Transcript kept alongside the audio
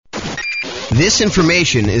This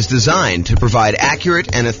information is designed to provide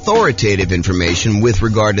accurate and authoritative information with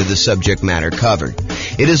regard to the subject matter covered.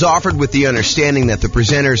 It is offered with the understanding that the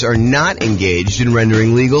presenters are not engaged in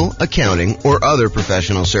rendering legal, accounting, or other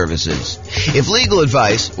professional services. If legal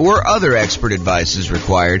advice or other expert advice is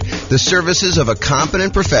required, the services of a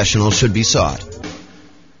competent professional should be sought.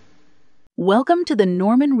 Welcome to the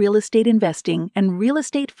Norman Real Estate Investing and Real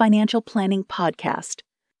Estate Financial Planning Podcast.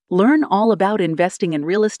 Learn all about investing in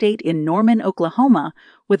real estate in Norman, Oklahoma,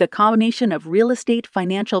 with a combination of real estate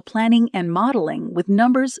financial planning and modeling with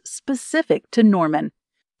numbers specific to Norman,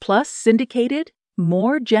 plus syndicated,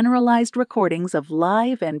 more generalized recordings of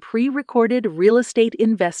live and pre-recorded real estate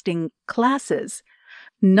investing classes,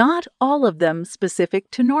 not all of them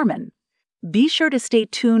specific to Norman. Be sure to stay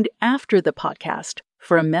tuned after the podcast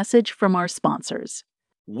for a message from our sponsors.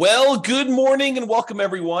 Well, good morning and welcome,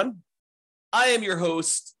 everyone. I am your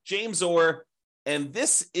host, James Orr, and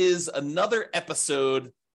this is another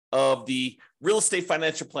episode of the Real Estate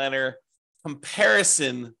Financial Planner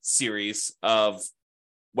comparison series of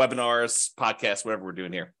webinars, podcasts, whatever we're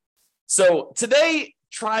doing here. So today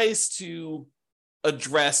tries to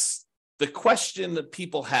address the question that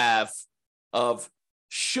people have of,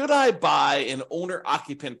 should I buy an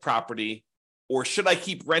owner-occupant property or should I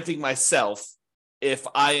keep renting myself if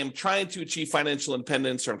I am trying to achieve financial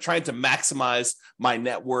independence or I'm trying to maximize my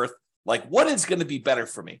net worth? Like, what is going to be better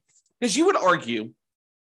for me? Because you would argue,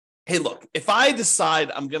 hey, look, if I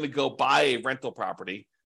decide I'm going to go buy a rental property,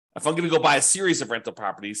 if I'm going to go buy a series of rental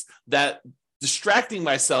properties, that distracting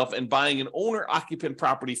myself and buying an owner-occupant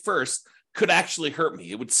property first could actually hurt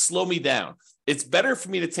me. It would slow me down. It's better for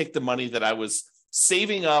me to take the money that I was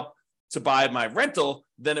saving up to buy my rental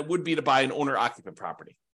than it would be to buy an owner-occupant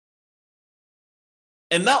property.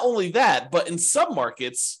 And not only that, but in some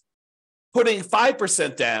markets, putting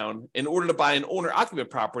 5% down in order to buy an owner-occupant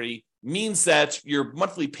property means that your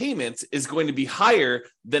monthly payment is going to be higher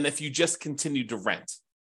than if you just continue to rent,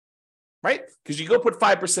 right? Because you go put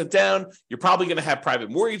 5% down, you're probably going to have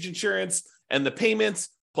private mortgage insurance, and the payments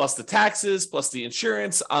plus the taxes plus the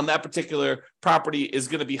insurance on that particular property is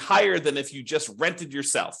going to be higher than if you just rented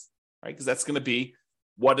yourself, right? Because that's going to be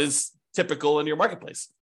what is typical in your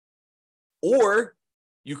marketplace. Or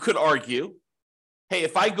you could argue, hey,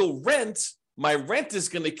 if I go rent, my rent is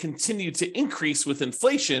going to continue to increase with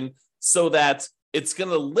inflation so that it's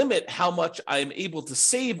going to limit how much I'm able to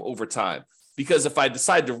save over time. Because if I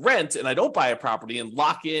decide to rent and I don't buy a property and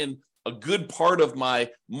lock in a good part of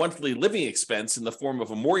my monthly living expense in the form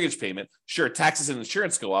of a mortgage payment, sure, taxes and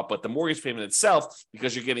insurance go up, but the mortgage payment itself,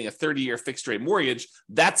 because you're getting a 30-year fixed rate mortgage,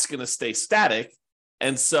 that's going to stay static.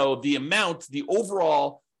 And so the amount, the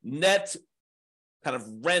overall net kind of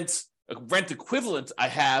rent equivalent I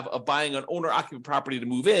have of buying an owner-occupant property to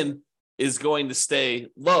move in is going to stay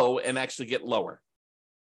low and actually get lower.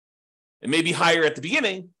 It may be higher at the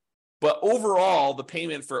beginning, but overall, the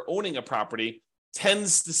payment for owning a property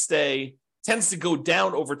tends to go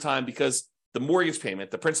down over time because the mortgage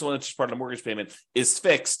payment, the principal and interest part of the mortgage payment, is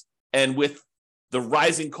fixed. And with the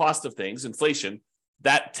rising cost of things, inflation,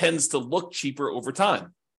 that tends to look cheaper over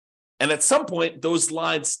time. And at some point, those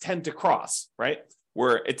lines tend to cross, right?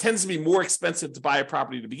 Where it tends to be more expensive to buy a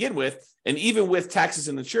property to begin with. And even with taxes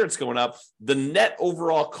and insurance going up, the net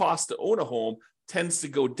overall cost to own a home tends to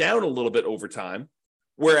go down a little bit over time.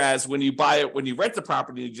 Whereas when you rent the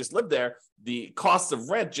property and you just live there, the cost of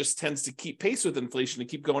rent just tends to keep pace with inflation and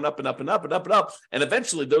keep going up and up and up and up and up. And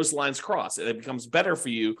eventually those lines cross and it becomes better for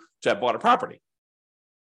you to have bought a property.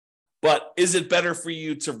 But is it better for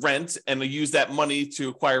you to rent and to use that money to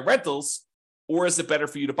acquire rentals? Or is it better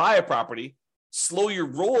for you to buy a property, slow your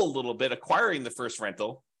roll a little bit, acquiring the first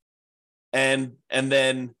rental, and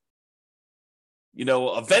then,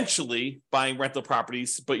 eventually buying rental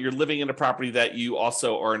properties, but you're living in a property that you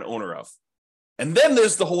also are an owner of? And then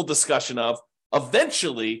there's the whole discussion of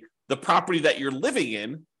eventually the property that you're living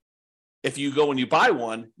in, if you go and you buy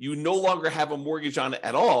one, you no longer have a mortgage on it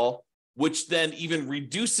at all, which then even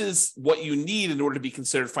reduces what you need in order to be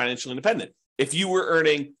considered financially independent. If you were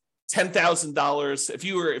earning $10,000, if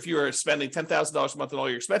you were spending $10,000 a month on all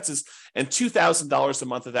your expenses and $2,000 a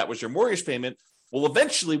month of that was your mortgage payment, well,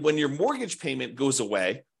 eventually when your mortgage payment goes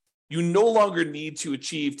away, you no longer need to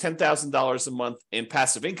achieve $10,000 a month in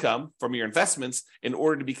passive income from your investments in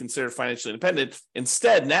order to be considered financially independent.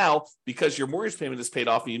 Instead, now, because your mortgage payment is paid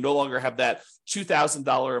off and you no longer have that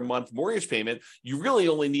 $2,000 a month mortgage payment, you really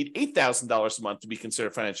only need $8,000 a month to be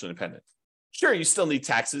considered financially independent. Sure, you still need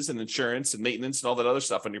taxes and insurance and maintenance and all that other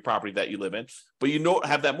stuff on your property that you live in, but you don't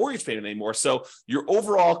have that mortgage payment anymore. So your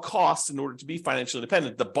overall cost in order to be financially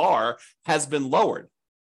independent, the bar has been lowered.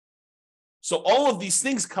 So all of these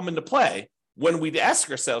things come into play. when we'd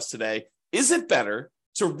ask ourselves today, is it better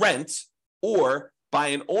to rent or buy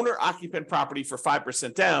an owner-occupant property for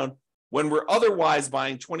 5% down when we're otherwise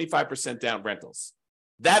buying 25% down rentals?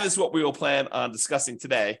 That is what we will plan on discussing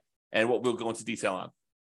today and what we'll go into detail on.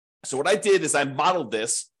 So what I did is I modeled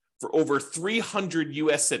this for over 300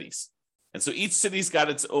 US cities. And so each city's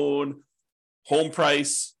got its own home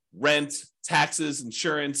price, rent, taxes,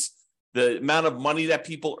 insurance. The amount of money that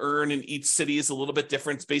people earn in each city is a little bit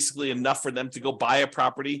different. It's basically enough for them to go buy a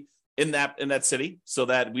property in that city, so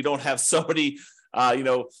that we don't have somebody, I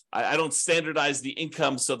don't standardize the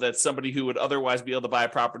income so that somebody who would otherwise be able to buy a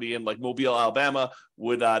property in like Mobile, Alabama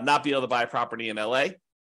would not be able to buy a property in LA.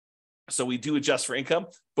 So we do adjust for income.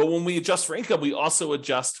 But when we adjust for income, we also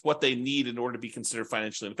adjust what they need in order to be considered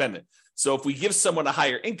financially independent. So if we give someone a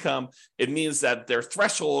higher income, it means that their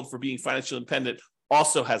threshold for being financially independent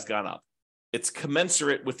also has gone up. It's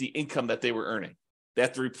commensurate with the income that they were earning. They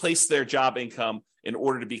have to replace their job income in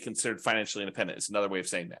order to be considered financially independent. It's another way of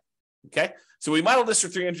saying that. Okay, so we modeled this for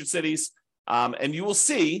 300 cities, and you will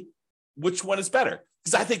see which one is better.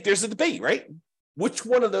 Because I think there's a debate, right? Which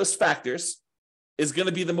one of those factors is going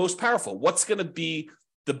to be the most powerful? What's going to be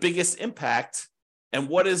the biggest impact, and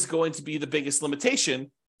what is going to be the biggest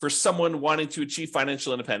limitation for someone wanting to achieve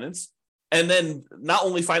financial independence? And then not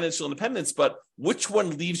only financial independence, but which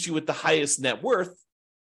one leaves you with the highest net worth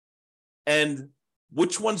and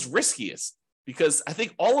which one's riskiest? Because I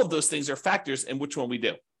think all of those things are factors in which one we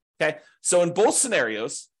do. Okay, so in both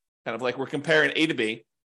scenarios, kind of like we're comparing A to B,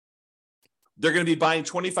 they're going to be buying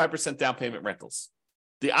 25% down payment rentals.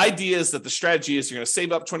 The idea is that the strategy is you're going to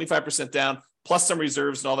save up 25% down plus some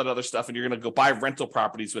reserves and all that other stuff, and you're going to go buy rental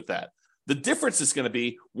properties with that. The difference is going to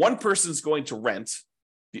be one person's going to rent,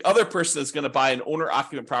 the other person is going to buy an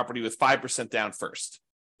owner-occupant property with 5% down first.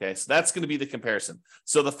 Okay, so that's going to be the comparison.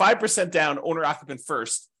 So the 5% down owner-occupant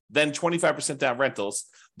first, then 25% down rentals,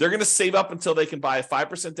 they're going to save up until they can buy a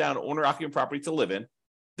 5% down owner-occupant property to live in.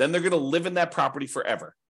 Then they're going to live in that property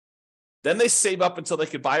forever. Then they save up until they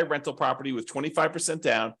could buy a rental property with 25%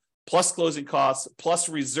 down, plus closing costs, plus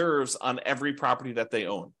reserves on every property that they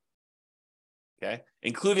own, okay,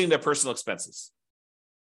 including their personal expenses.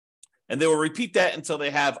 And they will repeat that until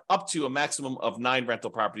they have up to a maximum of 9 rental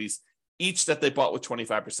properties, each that they bought with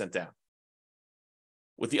 25% down.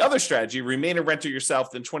 With the other strategy, remain a renter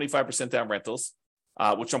yourself, then 25% down rentals,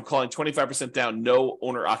 which I'm calling 25% down, no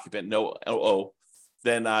owner-occupant, no OO.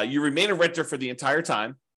 Then you remain a renter for the entire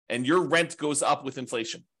time, and your rent goes up with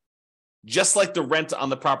inflation, just like the rent on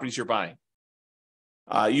the properties you're buying.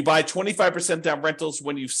 You buy 25% down rentals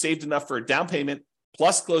when you've saved enough for a down payment,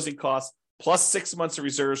 plus closing costs, plus 6 months of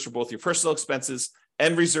reserves for both your personal expenses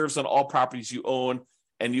and reserves on all properties you own.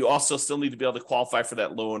 And you also still need to be able to qualify for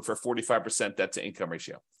that loan for 45% debt to income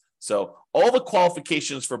ratio. So all the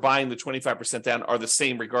qualifications for buying the 25% down are the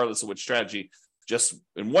same regardless of which strategy. Just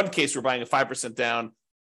in one case, we're buying a 5% down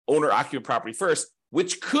owner-occupant property first,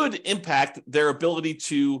 which could impact their ability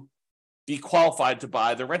to be qualified to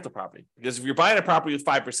buy the rental property. Because if you're buying a property with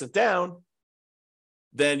 5% down,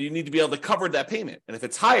 then you need to be able to cover that payment. And if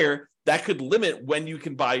it's higher, that could limit when you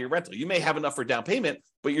can buy your rental. You may have enough for down payment,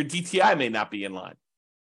 but your DTI may not be in line.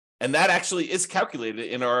 And that actually is calculated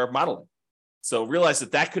in our modeling. So realize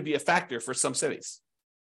that that could be a factor for some cities.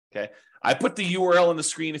 Okay, I put the URL on the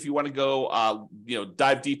screen if you want to go,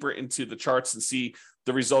 dive deeper into the charts and see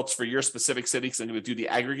the results for your specific city, because I'm going to do the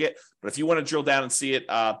aggregate. But if you want to drill down and see it,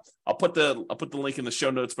 I'll put the link in the show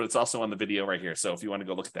notes, but it's also on the video right here. So if you want to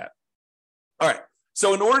go look at that. All right.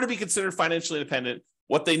 So in order to be considered financially independent,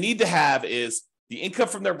 what they need to have is the income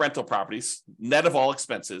from their rental properties, net of all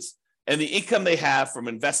expenses, and the income they have from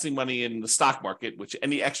investing money in the stock market, which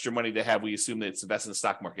any extra money they have, we assume that it's invested in the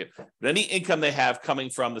stock market. But any income they have coming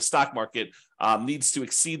from the stock market needs to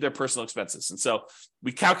exceed their personal expenses. And so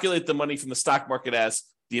we calculate the money from the stock market as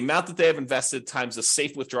the amount that they have invested times the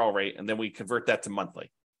safe withdrawal rate, and then we convert that to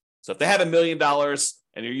monthly. So if they have $1 million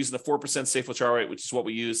and you're using the 4% safe withdrawal rate, which is what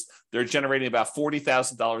we use, they're generating about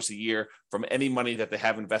 $40,000 a year from any money that they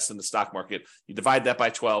have invested in the stock market. You divide that by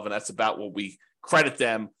 12, and that's about what we credit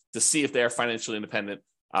them to see if they are financially independent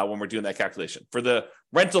when we're doing that calculation. For the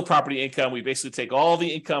rental property income, we basically take all the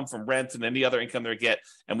income from rent and any other income they get,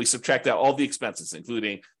 and we subtract out all the expenses,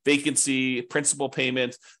 including vacancy, principal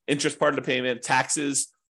payment, interest part of the payment, taxes,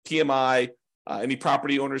 PMI, any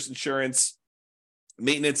property owner's insurance,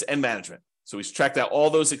 maintenance, and management. So we subtract out all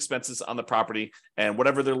those expenses on the property, and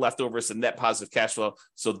whatever they're left over is a net positive cash flow.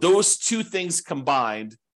 So those two things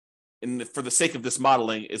combined, for the sake of this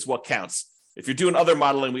modeling, is what counts. If you're doing other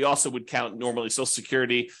modeling, we also would count normally Social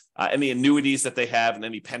Security, any annuities that they have, and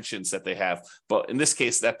any pensions that they have. But in this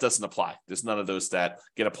case, that doesn't apply. There's none of those that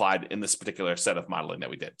get applied in this particular set of modeling that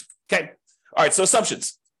we did. Okay. All right. So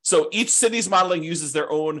assumptions. So each city's modeling uses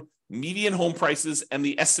their own median home prices and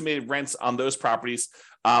the estimated rents on those properties.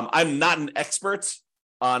 I'm not an expert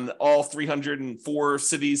on all 304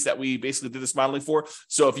 cities that we basically did this modeling for.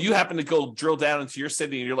 So if you happen to go drill down into your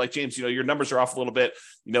city and you're like, James, your numbers are off a little bit,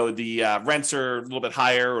 the rents are a little bit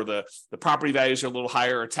higher, or the property values are a little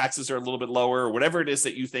higher, or taxes are a little bit lower, or whatever it is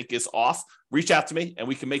that you think is off, reach out to me and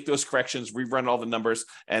we can make those corrections, rerun all the numbers,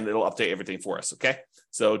 and it'll update everything for us, okay?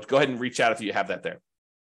 So go ahead and reach out if you have that there.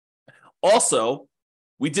 Also,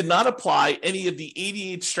 we did not apply any of the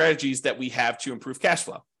 88 strategies that we have to improve cash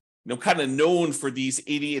flow. Kind of known for these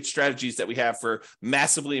 88 strategies that we have for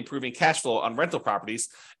massively improving cash flow on rental properties.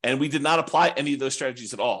 And we did not apply any of those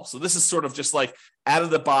strategies at all. So this is sort of just like out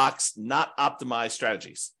of the box, not optimized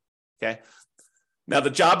strategies. Okay. Now,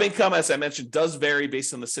 the job income, as I mentioned, does vary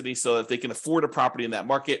based on the city so that they can afford a property in that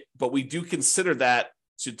market. But we do consider that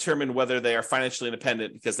to determine whether they are financially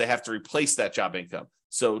independent, because they have to replace that job income.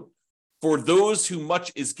 So for those who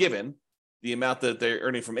much is given, the amount that they're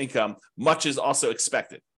earning from income, much is also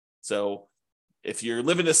expected. So if you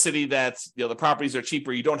live in a city that the properties are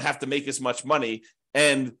cheaper, you don't have to make as much money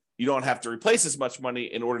and you don't have to replace as much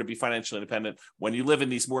money in order to be financially independent. When you live in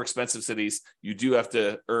these more expensive cities, you do have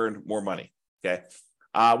to earn more money. Okay.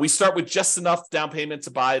 We start with just enough down payment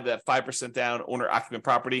to buy that 5% down owner-occupant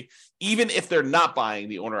property. Even if they're not buying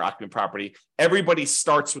the owner-occupant property, everybody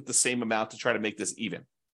starts with the same amount to try to make this even.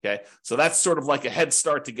 Okay, so that's sort of like a head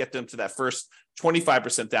start to get them to that first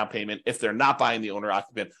 25% down payment if they're not buying the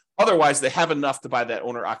owner-occupant. Otherwise, they have enough to buy that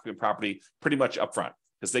owner-occupant property pretty much upfront,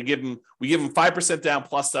 because we give them 5% down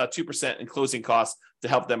plus 2% in closing costs to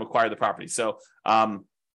help them acquire the property. So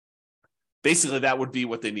basically, that would be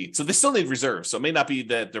what they need. So they still need reserves. So it may not be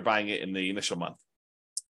that they're buying it in the initial month.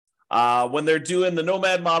 When they're doing the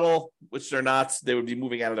nomad model, which they're not, they would be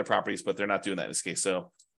moving out of their properties, but they're not doing that in this case.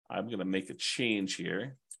 So I'm going to make a change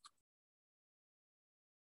here.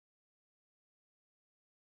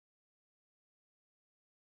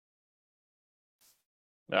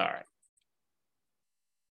 All right.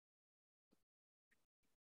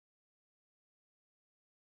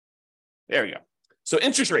 There we go. So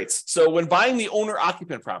interest rates. So when buying the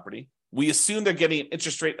owner-occupant property, we assume they're getting an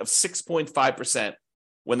interest rate of 6.5%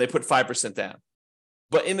 when they put 5% down.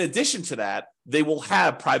 But in addition to that, they will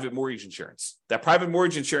have private mortgage insurance. That private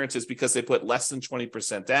mortgage insurance is because they put less than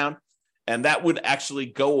 20% down, and that would actually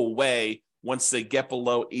go away once they get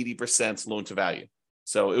below 80% loan to value.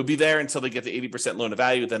 So it would be there until they get to 80% loan to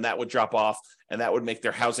value, then that would drop off, and that would make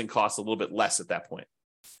their housing costs a little bit less at that point.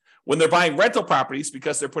 When they're buying rental properties,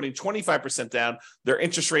 because they're putting 25% down, their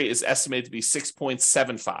interest rate is estimated to be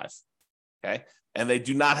 6.75, okay? And they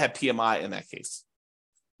do not have PMI in that case.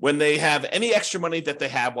 When they have any extra money that they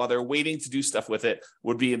have while they're waiting to do stuff with it,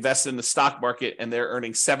 would be invested in the stock market, and they're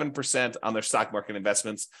earning 7% on their stock market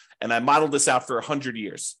investments. And I modeled this out for 100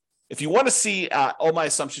 years. If you want to see all my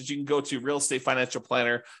assumptions, you can go to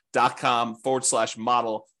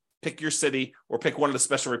realestatefinancialplanner.com/model, pick your city or pick one of the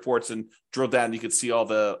special reports and drill down. You can see all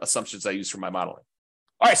the assumptions I use for my modeling.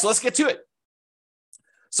 All right, so let's get to it.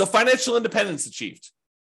 So financial independence achieved.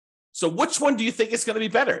 So which one do you think is going to be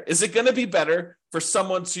better? Is it going to be better for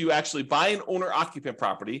someone to actually buy an owner-occupant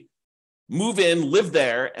property, move in, live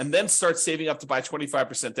there, and then start saving up to buy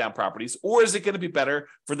 25% down properties? Or is it going to be better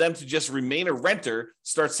for them to just remain a renter,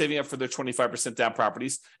 start saving up for their 25% down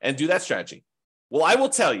properties, and do that strategy? Well, I will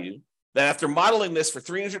tell you that after modeling this for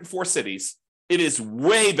 304 cities, it is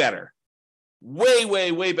way better,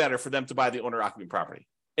 way better for them to buy the owner-occupant property.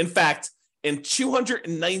 In fact, in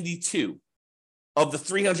 292 of the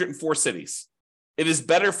 304 cities, it is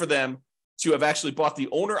better for them to have actually bought the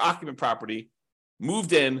owner-occupant property,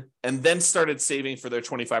 moved in, and then started saving for their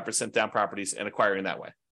 25% down properties and acquiring that way.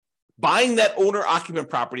 Buying that owner-occupant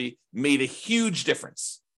property made a huge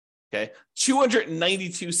difference. Okay,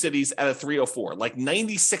 292 cities out of 304, like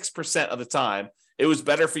 96% of the time, it was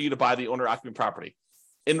better for you to buy the owner-occupant property.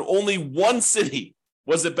 In only one city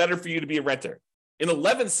was it better for you to be a renter. In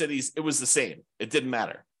 11 cities, it was the same. It didn't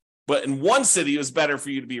matter. But in one city, it was better for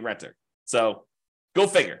you to be a renter. So go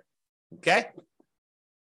figure. Okay.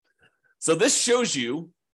 So this shows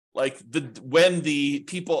you like when the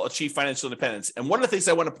people achieve financial independence. And one of the things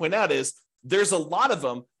I want to point out is there's a lot of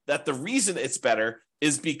them that the reason it's better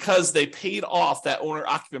is because they paid off that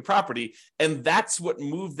owner-occupant property, and that's what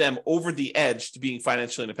moved them over the edge to being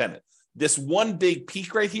financially independent. This one big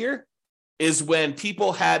peak right here is when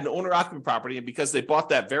people had an owner-occupant property, and because they bought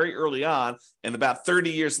that very early on, and about 30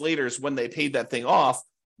 years later is when they paid that thing off,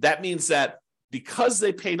 that means that because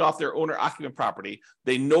they paid off their owner-occupant property,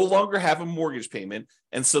 they no longer have a mortgage payment,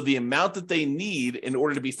 and so the amount that they need in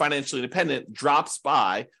order to be financially independent drops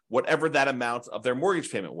by whatever that amount of their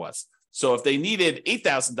mortgage payment was. So if they needed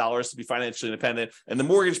 $8,000 to be financially independent and the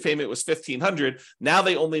mortgage payment was $1,500, now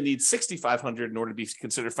they only need $6,500 in order to be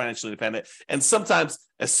considered financially independent. And sometimes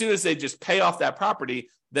as soon as they just pay off that property,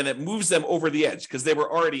 then it moves them over the edge because they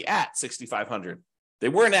were already at $6,500. They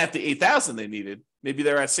weren't at the $8,000 they needed. Maybe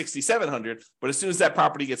they're at $6,700, but as soon as that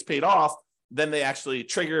property gets paid off, then they actually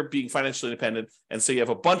trigger being financially independent. And so you have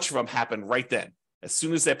a bunch of them happen right then, as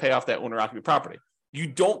soon as they pay off that owner-occupant property. You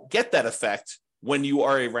don't get that effect when you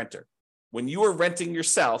are a renter. When you are renting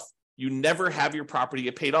yourself, you never have your property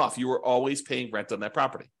get paid off. You are always paying rent on that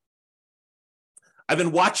property. I've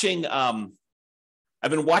been watching a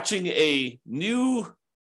new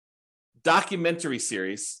documentary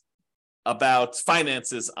series about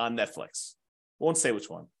finances on Netflix. I won't say which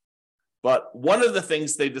one, but one of the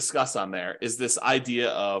things they discuss on there is this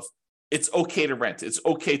idea of it's okay to rent. It's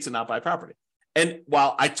okay to not buy property. And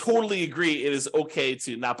while I totally agree it is okay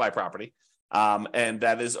to not buy property, and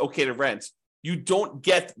that is okay to rent, you don't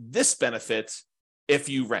get this benefit if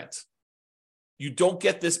you rent. You don't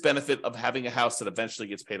get this benefit of having a house that eventually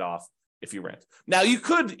gets paid off if you rent. Now, you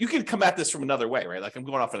could come at this from another way, right? Like I'm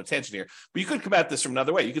going off on a tangent here, but you could come at this from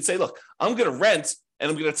another way. You could say, look, I'm going to rent and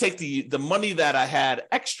I'm going to take the money that I had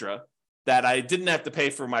extra that I didn't have to pay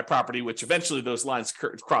for my property, which eventually those lines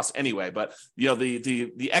cross anyway. But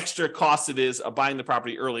the extra cost it is of buying the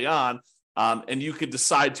property early on, and you could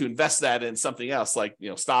decide to invest that in something else like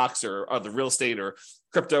stocks or other real estate or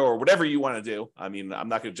crypto or whatever you want to do. I mean, I'm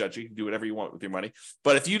not going to judge you. You can do whatever you want with your money.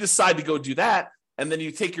 But if you decide to go do that, and then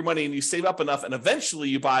you take your money and you save up enough, and eventually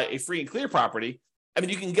you buy a free and clear property, I mean,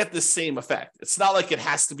 you can get the same effect. It's not like it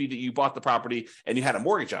has to be that you bought the property and you had a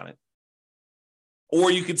mortgage on it. Or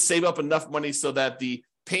you could save up enough money so that the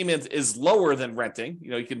payment is lower than renting.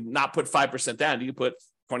 You can not put 5% down. You can put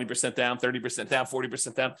 20% down, 30% down,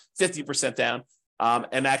 40% down, 50% down,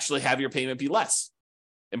 and actually have your payment be less.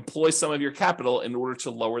 Employ some of your capital in order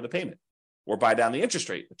to lower the payment, or buy down the interest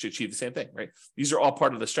rate to achieve the same thing, right? These are all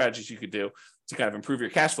part of the strategies you could do to kind of improve your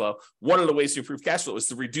cash flow. One of the ways to improve cash flow is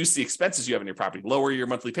to reduce the expenses you have in your property, lower your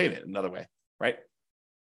monthly payment, another way, right?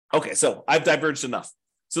 Okay, so I've diverged enough.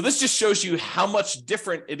 So this just shows you how much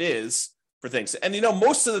different it is for things. And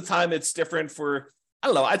most of the time it's different for, I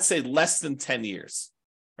don't know, I'd say less than 10 years,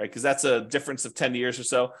 right? Because that's a difference of 10 years or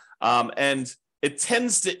so. And it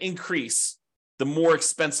tends to increase the more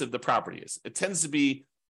expensive the property is. It tends to be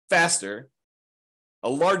faster, a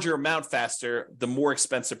larger amount faster, the more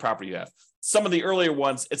expensive property you have. Some of the earlier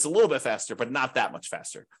ones, it's a little bit faster, but not that much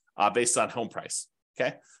faster based on home price,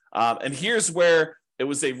 okay? And here's where it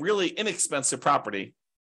was a really inexpensive property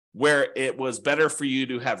where it was better for you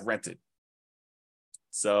to have rented.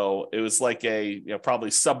 So it was like a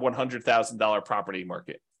probably sub $100,000 property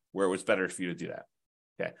market where it was better for you to do that.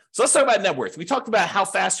 Okay, so let's talk about net worth. We talked about how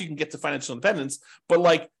fast you can get to financial independence,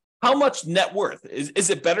 but how much net worth? Is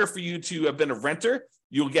it better for you to have been a renter?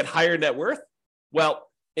 You'll get higher net worth? Well,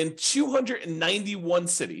 in 291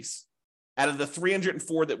 cities out of the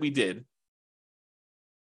 304 that we did,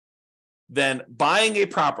 then buying a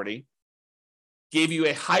property gave you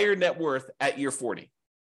a higher net worth at year 40.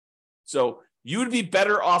 So you would be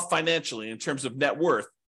better off financially in terms of net worth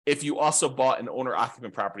if you also bought an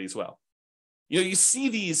owner-occupant property as well. You see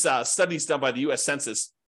these studies done by the U.S.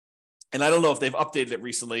 Census, and I don't know if they've updated it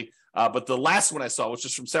recently, but the last one I saw, which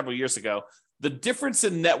is from several years ago, the difference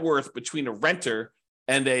in net worth between a renter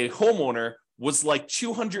and a homeowner was like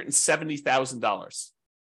 $270,000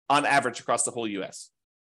 on average across the whole U.S.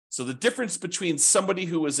 So the difference between somebody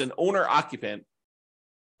who is an owner-occupant,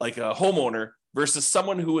 like a homeowner, versus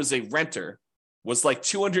someone who is a renter was like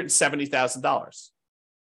 $270,000.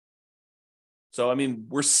 So, I mean,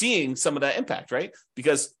 we're seeing some of that impact, right?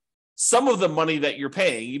 Because some of the money that you're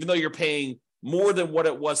paying, even though you're paying more than what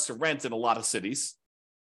it was to rent in a lot of cities,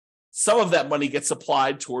 some of that money gets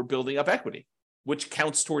applied toward building up equity, which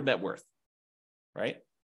counts toward net worth, right?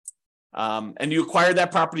 And you acquired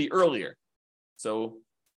that property earlier. So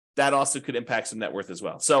that also could impact some net worth as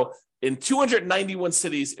well. So in 291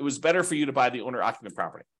 cities, it was better for you to buy the owner-occupant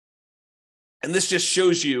property. And this just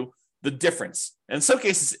shows you the difference. And in some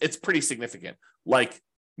cases, it's pretty significant, like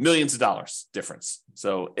millions of dollars difference.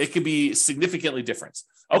 So it could be significantly different.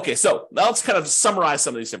 Okay, so now let's kind of summarize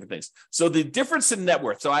some of these different things. So the difference in net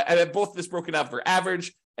worth. So I have both this broken out for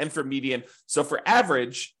average and for median. So for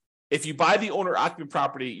average, if you buy the owner-occupant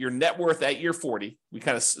property, your net worth at year 40, we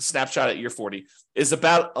kind of snapshot at year 40, is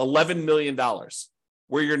about $11 million,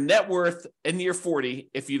 where your net worth in year 40,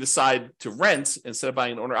 if you decide to rent instead of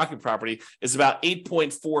buying an owner-occupant property, is about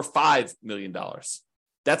 $8.45 million.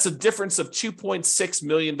 That's a difference of $2.6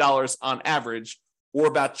 million on average, or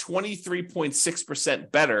about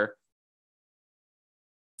 23.6% better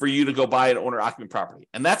for you to go buy an owner-occupant property.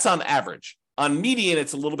 And that's on average. On median,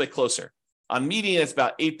 it's a little bit closer. On median, it's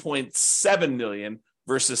about 8.7 million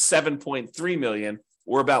versus 7.3 million,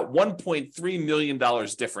 or about $1.3 million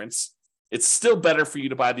difference. It's still better for you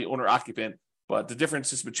to buy the owner-occupant, but the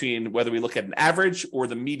difference is between whether we look at an average or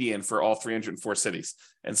the median for all 304 cities.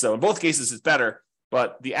 And so in both cases, it's better,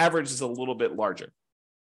 but the average is a little bit larger.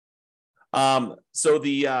 So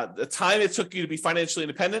the time it took you to be financially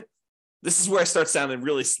independent, this is where I start sounding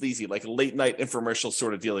really sleazy, like a late night infomercial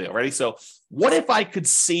sort of dealio. Ready? So what if I could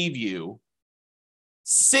save you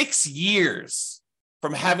 6 years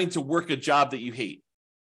from having to work a job that you hate?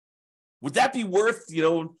 Would that be worth,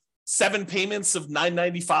 7 payments of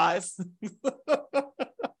 $995?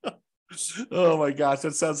 Oh my gosh,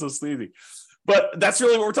 that sounds so sleazy. But that's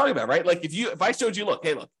really what we're talking about, right? Like if I showed you, look,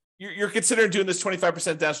 you're considering doing this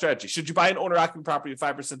 25% down strategy. Should you buy an owner-occupant property at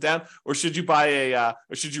 5% down, or should you or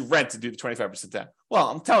should you rent to do the 25% down? Well,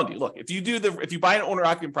 I'm telling you, look, if you buy an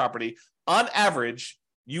owner-occupant property, on average,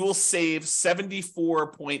 you will save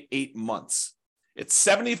 74.8 months. It's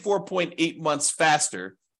 74.8 months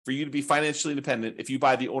faster for you to be financially independent if you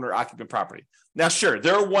buy the owner-occupant property. Now, sure,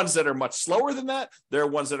 there are ones that are much slower than that. There are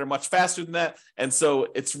ones that are much faster than that. And so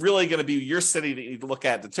it's really going to be your city that you need to look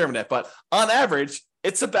at and determine that. But on average,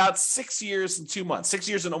 it's about 6 years and 2 months, 6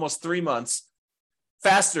 years and almost 3 months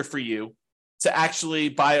faster for you to actually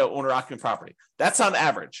buy an owner-occupant property. That's on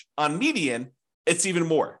average. On median, it's even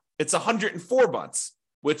more. It's 104 months,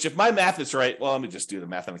 which if my math is right, well, let me just do the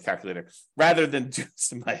math on the calculator rather than do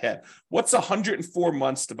this in my head. What's 104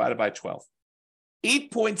 months divided by 12?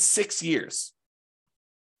 8.6 years.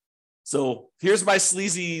 So here's my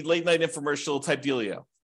sleazy late night infomercial type dealio.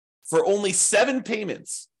 For only 7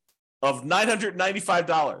 payments of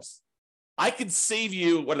 $995, I could save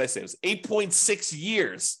you, what did I say? It was 8.6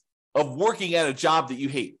 years of working at a job that you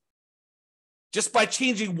hate, just by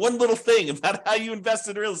changing one little thing about how you invest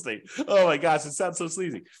in real estate. Oh my gosh, it sounds so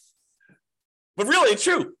sleazy. But really, it's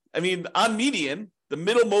true. I mean, on median, the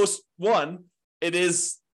middlemost one, it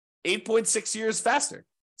is 8.6 years faster.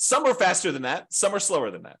 Some are faster than that. Some are slower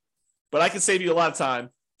than that. But I can save you a lot of time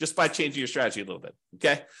just by changing your strategy a little bit,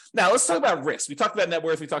 okay? Now, let's talk about risk. We talked about net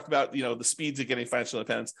worth. We talked about, the speeds of getting financial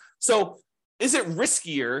independence. So is it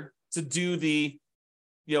riskier to do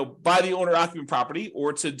buy the owner-occupant property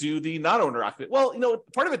or to do the non-owner-occupant? Well,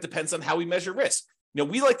 part of it depends on how we measure risk.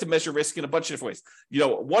 We like to measure risk in a bunch of different ways.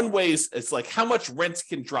 One way is it's like how much rent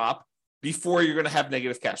can drop before you're going to have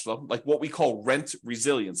negative cash flow, like what we call rent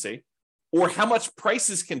resiliency, or how much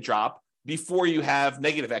prices can drop before you have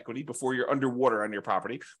negative equity, before you're underwater on your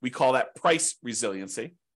property. We call that price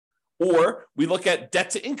resiliency. Or we look at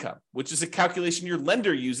debt to income, which is a calculation your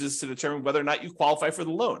lender uses to determine whether or not you qualify for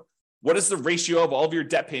the loan. What is the ratio of all of your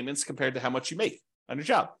debt payments compared to how much you make on your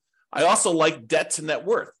job? I also like debt to net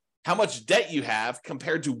worth, how much debt you have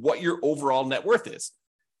compared to what your overall net worth is.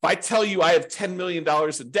 If I tell you I have $10 million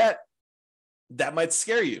in debt, that might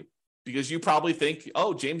scare you because you probably think,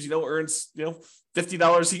 oh, James, earns,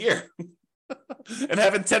 $50 a year. And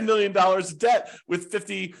having $10 million of debt with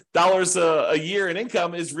 $50 a year in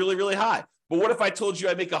income is really, really high. But what if I told you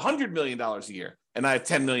I make $100 million a year and I have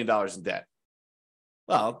 $10 million in debt?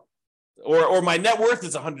 Well, or my net worth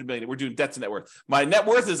is $100 million. We're doing debt to net worth. My net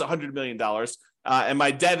worth is $100 million and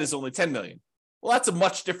my debt is only $10 million. Well, that's a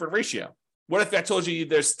much different ratio. What if I told you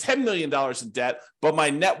there's $10 million in debt, but my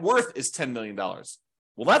net worth is $10 million? Well,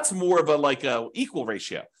 that's more of a equal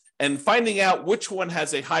ratio. And finding out which one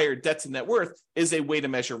has a higher debt to net worth is a way to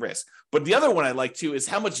measure risk. But the other one I like too is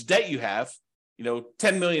how much debt you have,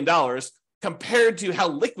 $10 million compared to how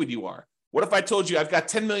liquid you are. What if I told you I've got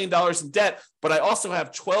 $10 million in debt, but I also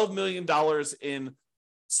have $12 million in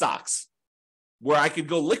stocks where I could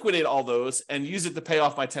go liquidate all those and use it to pay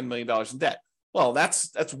off my $10 million in debt? Well,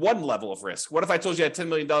 that's one level of risk. What if I told you I had $10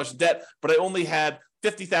 million in debt, but I only had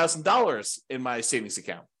 $50,000 in my savings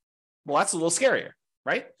account? Well, that's a little scarier,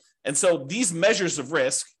 right? And so these measures of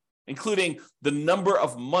risk, including the number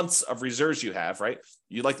of months of reserves you have, right?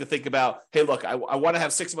 You like to think about, hey, look, I want to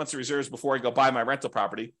have 6 months of reserves before I go buy my rental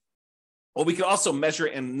property. Well, we can also measure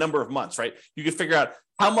it in number of months, right? You can figure out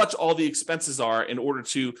how much all the expenses are in order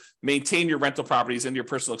to maintain your rental properties and your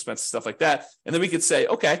personal expenses, stuff like that. And then we could say,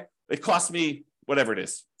 okay, it cost me whatever it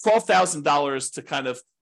is, $12,000 to kind of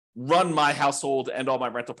run my household and all my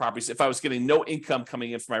rental properties if I was getting no income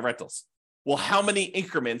coming in for my rentals? Well, how many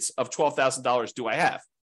increments of $12,000 do I have?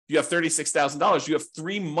 If you have $36,000, you have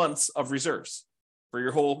 3 months of reserves for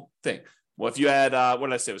your whole thing. Well, if you had, what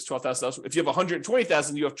did I say? It was $12,000. If you have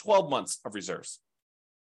 $120,000, you have 12 months of reserves.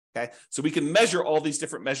 Okay. So we can measure all these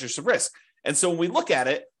different measures of risk. And so when we look at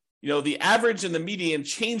it, the average and the median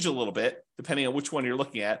change a little bit depending on which one you're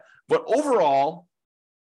looking at. But overall,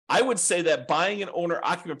 I would say that buying an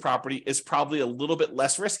owner-occupant property is probably a little bit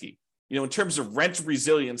less risky. In terms of rent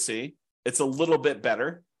resiliency, it's a little bit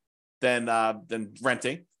better than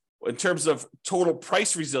renting. In terms of total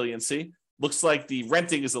price resiliency, looks like the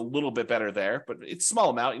renting is a little bit better there, but it's a small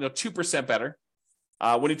amount, 2% better.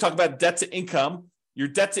 When you talk about debt to income, your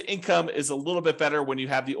debt to income is a little bit better when you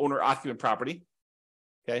have the owner-occupant property.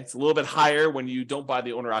 Okay, it's a little bit higher when you don't buy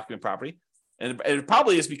the owner-occupant property. And it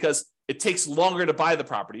probably is because it takes longer to buy the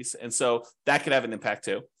properties. And so that could have an impact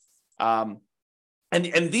too. And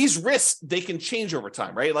these risks, they can change over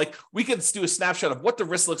time, right? Like we could do a snapshot of what the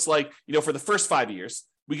risk looks like, for the first 5 years.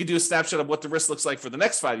 We could do a snapshot of what the risk looks like for the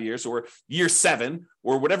next 5 years or year 7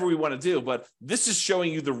 or whatever we want to do. But this is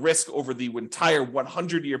showing you the risk over the entire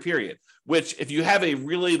 100-year period, which if you have a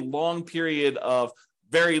really long period of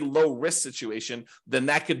very low risk situation, then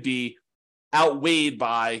that could be outweighed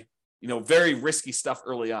by, very risky stuff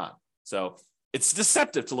early on. So it's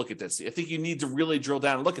deceptive to look at this. I think you need to really drill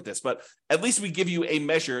down and look at this, but at least we give you a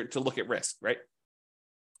measure to look at risk, right?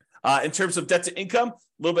 In terms of debt to income, a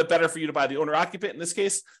little bit better for you to buy the owner occupant in this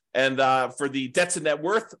case. And for the debt to net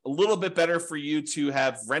worth, a little bit better for you to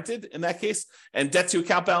have rented in that case. And debt to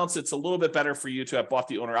account balance, it's a little bit better for you to have bought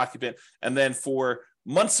the owner occupant. And then for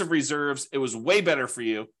months of reserves, it was way better for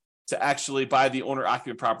you to actually buy the owner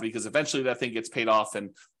occupant property because eventually that thing gets paid off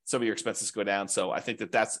and some of your expenses go down. So I think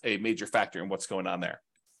that that's a major factor in what's going on there.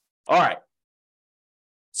 All right.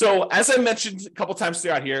 So as I mentioned a couple times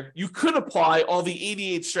throughout here, you could apply all the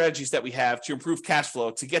 88 strategies that we have to improve cash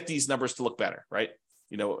flow to get these numbers to look better, right?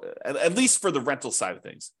 At least for the rental side of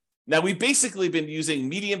things. Now, we've basically been using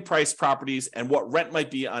median price properties and what rent might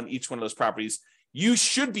be on each one of those properties. You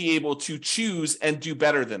should be able to choose and do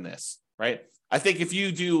better than this, right? I think if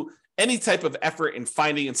you do any type of effort in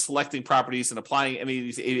finding and selecting properties and applying any of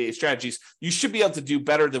these 88 strategies, you should be able to do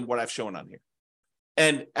better than what I've shown on here.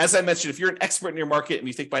 And as I mentioned, if you're an expert in your market and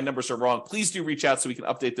you think my numbers are wrong, please do reach out so we can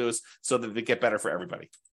update those so that they get better for everybody.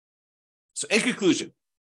 So in conclusion,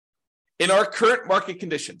 in our current market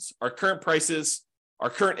conditions, our current prices, our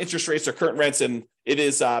current interest rates, our current rents, and it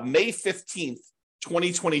is May 15th,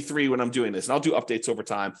 2023 when I'm doing this, and I'll do updates over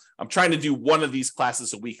time. I'm trying to do one of these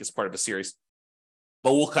classes a week as part of a series.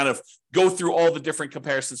 But we'll kind of go through all the different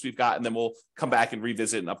comparisons we've got, and then we'll come back and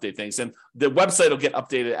revisit and update things. And the website will get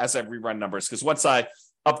updated as I rerun numbers, because once I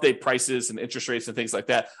update prices and interest rates and things like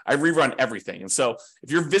that, I rerun everything. And so if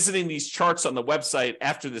you're visiting these charts on the website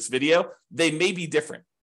after this video, they may be different.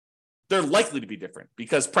 They're likely to be different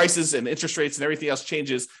because prices and interest rates and everything else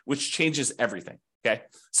changes, which changes everything. Okay.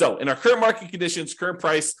 So in our current market conditions, current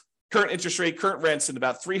price, current interest rate, current rents in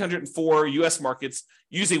about 304 US markets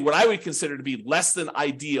using what I would consider to be less than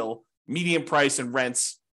ideal median price and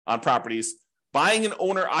rents on properties, buying an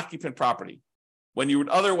owner-occupant property when you would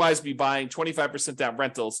otherwise be buying 25% down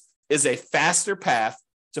rentals is a faster path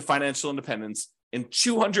to financial independence in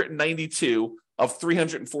 292 of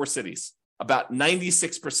 304 cities, about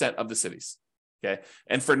 96% of the cities. Okay.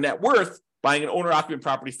 And for net worth, buying an owner-occupant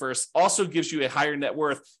property first also gives you a higher net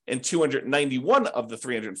worth in 291 of the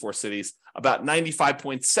 304 cities, about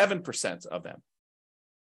 95.7% of them.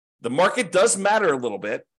 The market does matter a little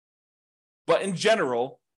bit, but in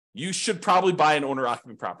general, you should probably buy an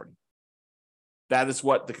owner-occupant property. That is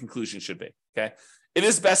what the conclusion should be, okay? It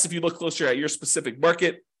is best if you look closer at your specific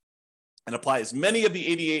market and apply as many of the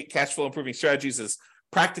 88 cash flow improving strategies as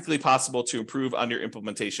practically possible to improve on your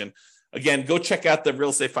implementation. Again, go check out the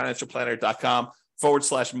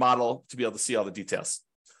realestatefinancialplanner.com/model to be able to see all the details.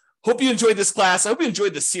 Hope you enjoyed this class. I hope you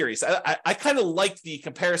enjoyed this series. I kind of like the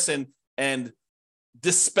comparison and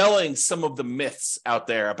dispelling some of the myths out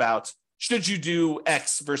there about should you do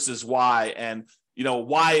X versus Y and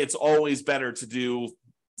why it's always better to do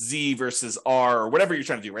Z versus R or whatever you're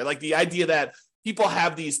trying to do, right? Like the idea that people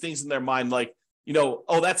have these things in their mind like,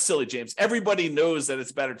 oh, that's silly, James. Everybody knows that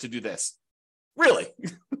it's better to do this. Really?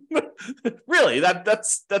 Really?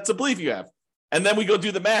 That's a belief you have. And then we go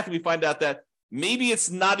do the math and we find out that maybe it's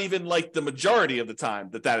not even like the majority of the time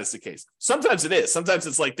that is the case. Sometimes it is. Sometimes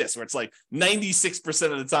it's like this, where it's like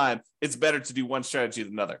 96% of the time, it's better to do one strategy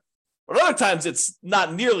than another. But other times it's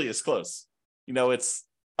not nearly as close. It's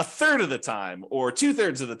a third of the time or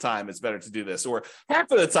 2/3 of the time it's better to do this, or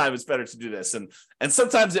half of the time it's better to do this. And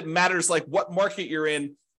sometimes it matters like what market you're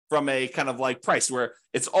in from a kind of like price, where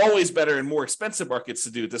it's always better in more expensive markets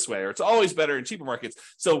to do it this way, or it's always better in cheaper markets.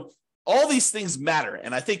 So all these things matter.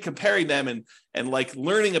 And I think comparing them and like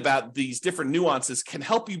learning about these different nuances can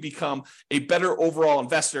help you become a better overall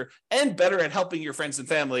investor and better at helping your friends and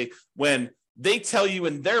family when they tell you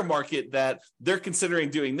in their market that they're considering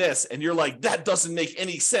doing this. And you're like, that doesn't make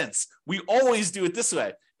any sense. We always do it this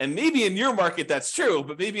way. And maybe in your market, that's true,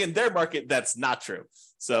 but maybe in their market, that's not true.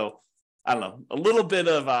 So I don't know, a little bit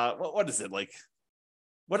of, what is it? Like,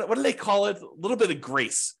 what do they call it? A little bit of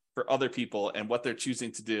grace for other people and what they're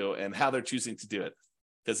choosing to do and how they're choosing to do it.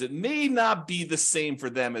 Because it may not be the same for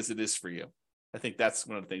them as it is for you. I think that's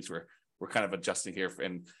one of the things we're kind of adjusting here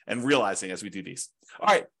and realizing as we do these. All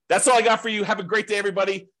right, that's all I got for you. Have a great day,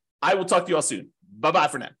 everybody. I will talk to you all soon. Bye-bye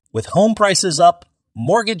for now. With home prices up,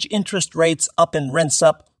 mortgage interest rates up and rents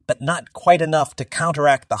up, but not quite enough to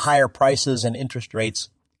counteract the higher prices and interest rates,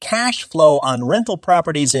 cash flow on rental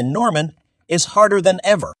properties in Norman is harder than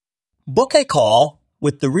ever. Book a call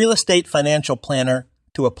with the Real Estate Financial Planner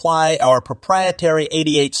to apply our proprietary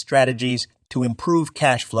 88 strategies to improve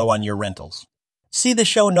cash flow on your rentals. See the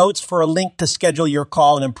show notes for a link to schedule your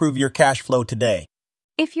call and improve your cash flow today.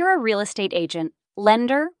 If you're a real estate agent,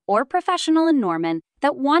 lender, or professional in Norman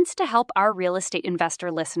that wants to help our real estate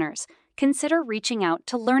investor listeners, consider reaching out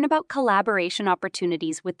to learn about collaboration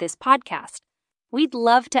opportunities with this podcast. We'd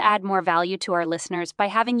love to add more value to our listeners by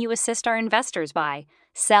having you assist our investors buy,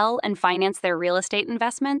 sell, and finance their real estate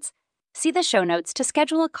investments. See the show notes to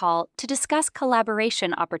schedule a call to discuss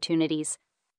collaboration opportunities.